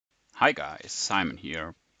Hi guys, Simon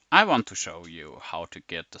here. I want to show you how to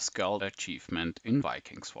get the Skald achievement in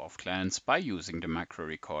Vikings War of Clans by using the macro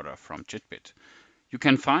recorder from Jitbit. You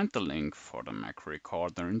can find the link for the macro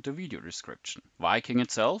recorder in the video description. Viking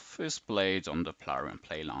itself is played on the Plarium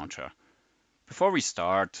Play Launcher. Before we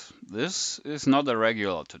start, this is not a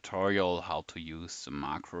regular tutorial how to use the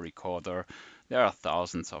macro recorder. There are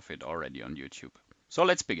thousands of it already on YouTube. So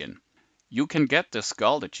let's begin. You can get the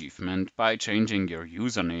Skald achievement by changing your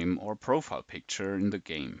username or profile picture in the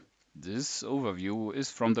game. This overview is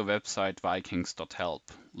from the website vikings.help.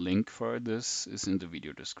 Link for this is in the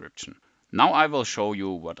video description. Now I will show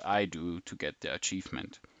you what I do to get the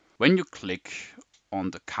achievement. When you click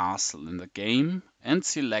on the castle in the game and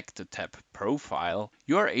select the tab Profile,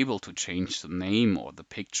 you are able to change the name or the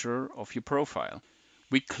picture of your profile.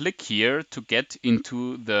 We click here to get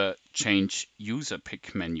into the Change User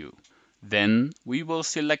Pic menu. Then we will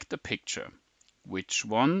select the picture. Which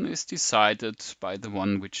one is decided by the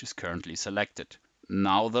one which is currently selected.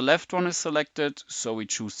 Now the left one is selected, so we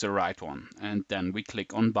choose the right one and then we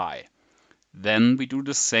click on Buy. Then we do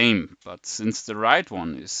the same, but since the right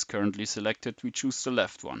one is currently selected, we choose the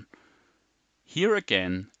left one. Here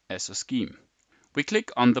again as a scheme. We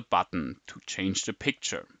click on the button to change the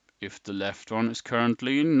picture. If the left one is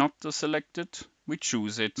currently not the selected, we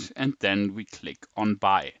choose it and then we click on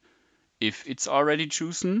Buy. If it's already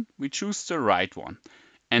chosen, we choose the right one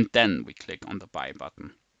and then we click on the Buy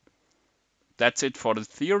button. That's it for the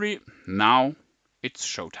theory. Now it's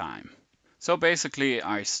showtime. So basically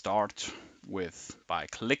I start by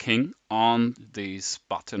clicking on this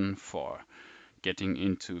button for getting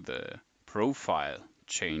into the profile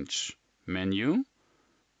change menu.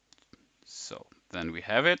 So then we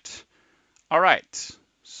have it. All right,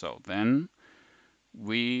 so then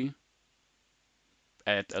we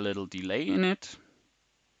add a little delay in it.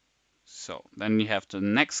 So then we have the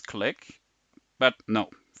next click, but no,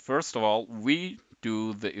 first of all, we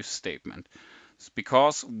do the if statement. It's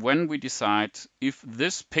because when we decide if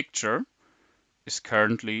this picture is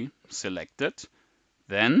currently selected,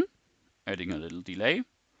 then adding a little delay,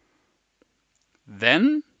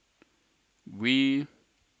 then we,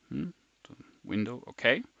 window,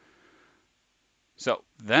 okay. So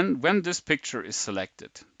then when this picture is selected,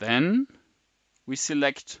 then we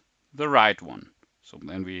select the right one. So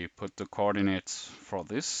then we put the coordinates for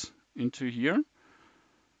this into here.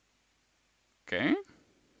 Okay.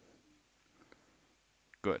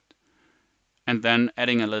 Good. And then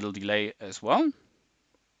adding a little delay as well.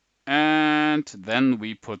 And then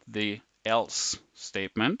we put the else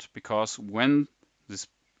statement, because when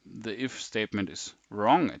the if statement is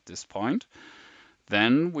wrong at this point,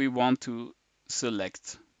 then we want to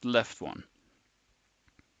select the left one.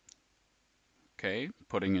 Okay,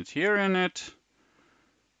 putting it here in it.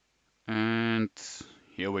 And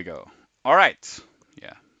here we go. All right.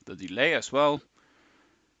 Yeah, the delay as well.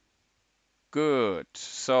 Good.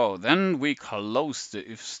 So then we close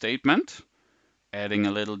the if statement, adding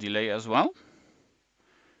a little delay as well.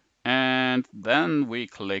 And then we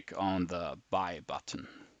click on the Buy button.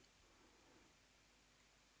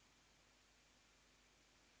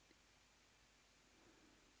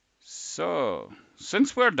 So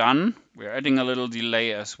since we're done, we're adding a little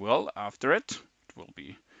delay as well after it. It will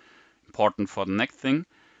be important for the next thing.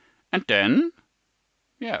 And then,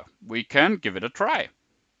 yeah, we can give it a try.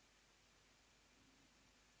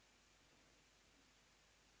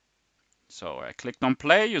 So I clicked on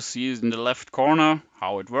play. You see in the left corner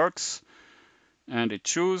how it works. And it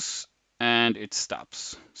chooses and it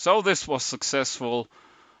stops. So this was successful.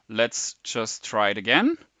 Let's just try it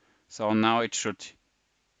again. So now it should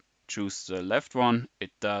choose the left one.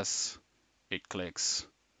 It does. It clicks.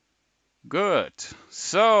 Good.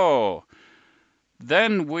 So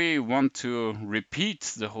then we want to repeat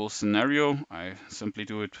the whole scenario. I simply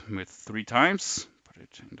do it with 3 times. Put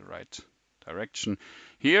it in the right direction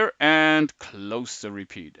here and close the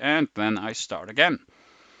repeat. And then I start again.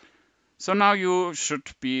 So now you should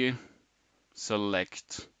be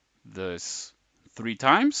select this 3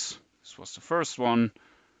 times. This was the first one,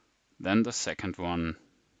 then the second one,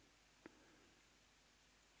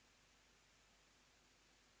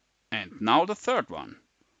 and now the third one.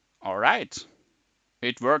 All right,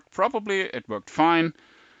 it worked properly, it worked fine,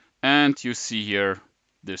 and you see here,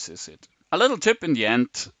 this is it. A little tip in the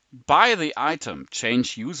end: buy the item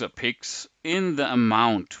Change User Pics in the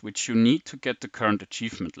amount which you need to get the current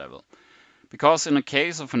achievement level. Because in a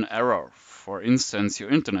case of an error, for instance your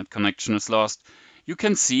internet connection is lost, you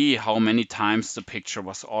can see how many times the picture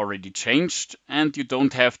was already changed and you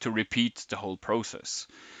don't have to repeat the whole process.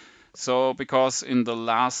 So because in the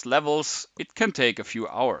last levels it can take a few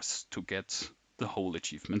hours to get the whole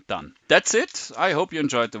achievement done. That's it. I hope you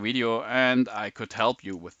enjoyed the video and I could help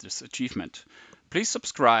you with this achievement. Please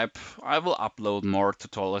subscribe. I will upload more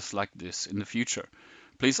tutorials like this in the future.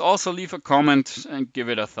 Please also leave a comment and give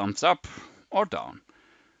it a thumbs up or down.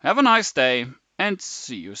 Have a nice day and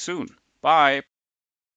see you soon. Bye.